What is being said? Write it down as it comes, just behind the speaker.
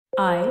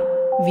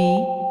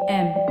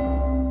IVM.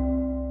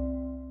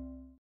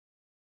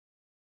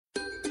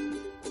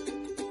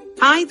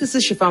 Hi, this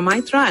is Shifa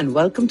Maitra and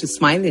welcome to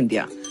Smile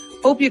India.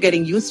 Hope you're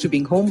getting used to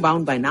being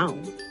homebound by now.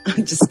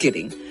 Just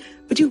kidding.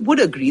 But you would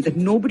agree that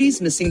nobody's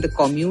missing the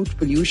commute,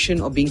 pollution,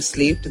 or being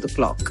slave to the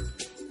clock.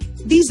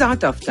 These are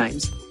tough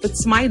times, but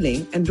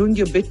smiling and doing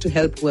your bit to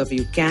help whoever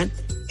you can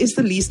is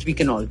the least we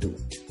can all do.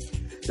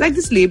 Like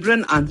this labourer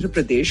in Andhra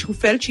Pradesh who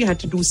felt she had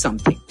to do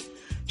something.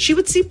 She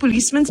would see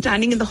policemen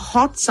standing in the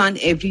hot sun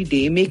every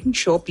day, making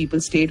sure people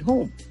stayed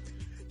home.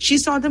 She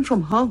saw them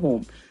from her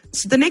home.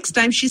 So the next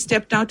time she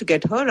stepped out to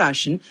get her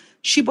ration,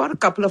 she bought a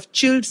couple of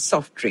chilled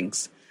soft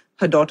drinks.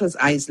 Her daughter's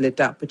eyes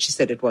lit up, but she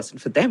said it wasn't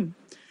for them.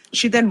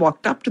 She then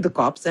walked up to the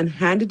cops and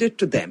handed it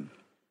to them.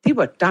 They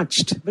were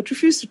touched, but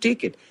refused to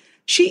take it.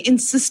 She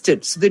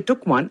insisted, so they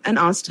took one and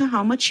asked her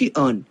how much she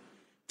earned.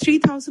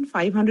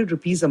 3,500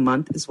 rupees a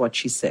month is what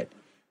she said.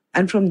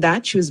 And from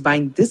that, she was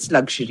buying this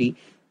luxury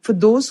for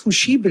those who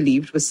she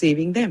believed were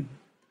saving them.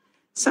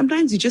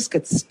 Sometimes you just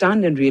get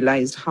stunned and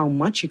realize how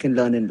much you can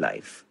learn in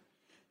life.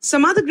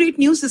 Some other great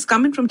news is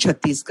coming from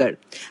Chhattisgarh.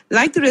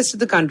 Like the rest of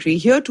the country,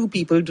 here too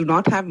people do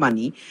not have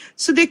money,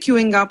 so they're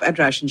queuing up at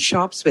ration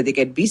shops where they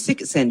get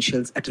basic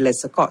essentials at a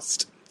lesser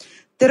cost.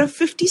 There are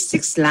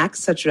 56 lakh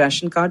such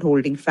ration card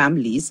holding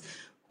families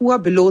who are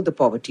below the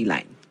poverty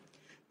line.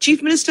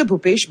 Chief Minister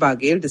Bhupesh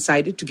Baghel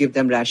decided to give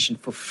them ration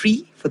for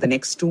free for the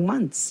next 2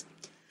 months.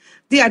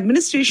 The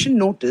administration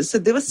noticed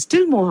that there were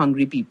still more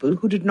hungry people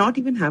who did not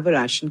even have a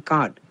ration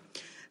card.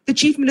 The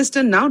Chief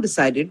Minister now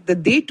decided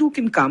that they too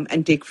can come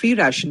and take free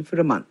ration for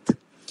a month.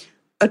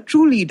 A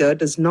true leader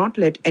does not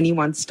let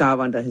anyone starve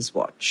under his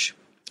watch.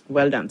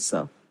 Well done,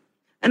 sir.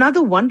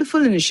 Another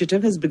wonderful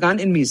initiative has begun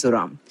in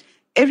Mizoram.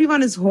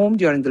 Everyone is home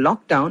during the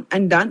lockdown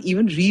and done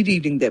even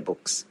rereading their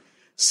books.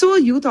 So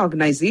a youth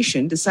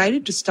organization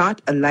decided to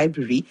start a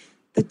library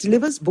that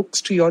delivers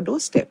books to your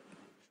doorstep.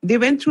 They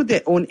went through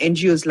their own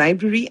NGO's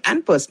library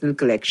and personal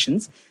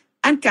collections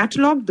and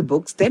catalogued the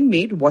books, then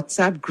made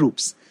WhatsApp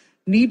groups.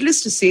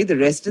 Needless to say, the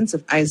residents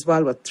of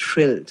Aizawl were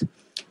thrilled.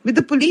 With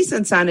the police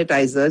and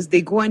sanitizers, they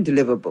go and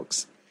deliver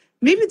books.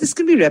 Maybe this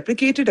can be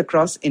replicated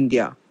across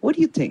India. What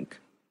do you think?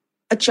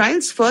 A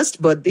child's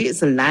first birthday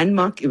is a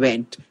landmark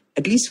event,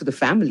 at least for the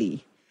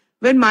family.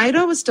 When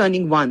Myra was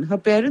turning 1, her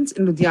parents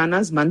in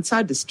Ludhiana's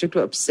Mansa district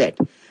were upset.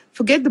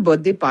 Forget the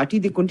birthday party,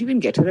 they couldn't even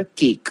get her a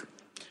cake.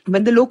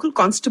 When the local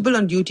constable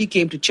on duty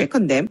came to check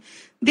on them,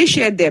 they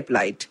shared their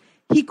plight.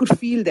 He could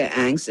feel their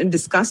angst and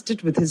discussed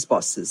it with his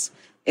bosses.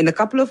 In a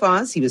couple of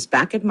hours, he was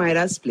back at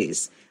Myra's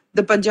place.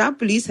 The Punjab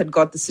police had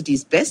got the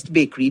city's best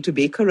bakery to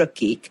bake her a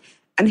cake,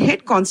 and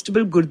head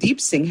constable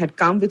Gurdeep Singh had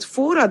come with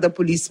 4 other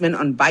policemen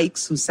on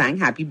bikes who sang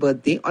happy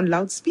birthday on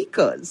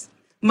loudspeakers.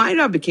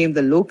 Myra became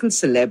the local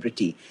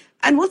celebrity.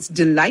 And what's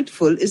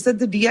delightful is that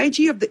the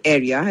DIG of the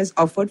area has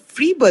offered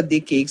free birthday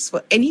cakes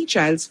for any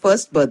child's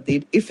first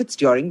birthday if it's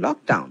during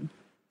lockdown.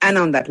 And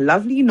on that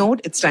lovely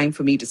note, it's time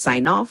for me to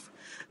sign off.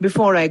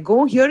 Before I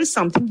go, here is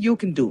something you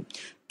can do.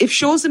 If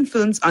shows and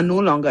films are no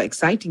longer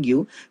exciting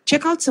you,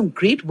 check out some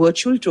great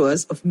virtual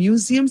tours of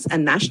museums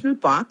and national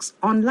parks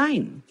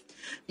online.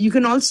 You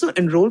can also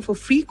enroll for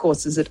free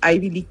courses at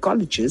Ivy League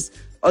colleges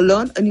or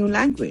learn a new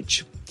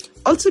language.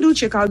 Also do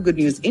check out Good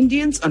News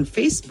Indians on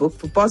Facebook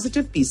for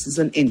positive pieces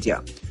on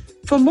India.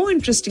 For more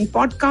interesting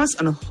podcasts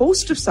on a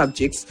host of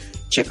subjects,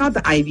 check out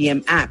the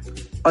IVM app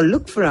or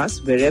look for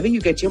us wherever you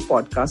get your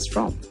podcast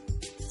from.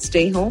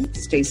 Stay home,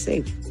 stay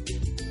safe.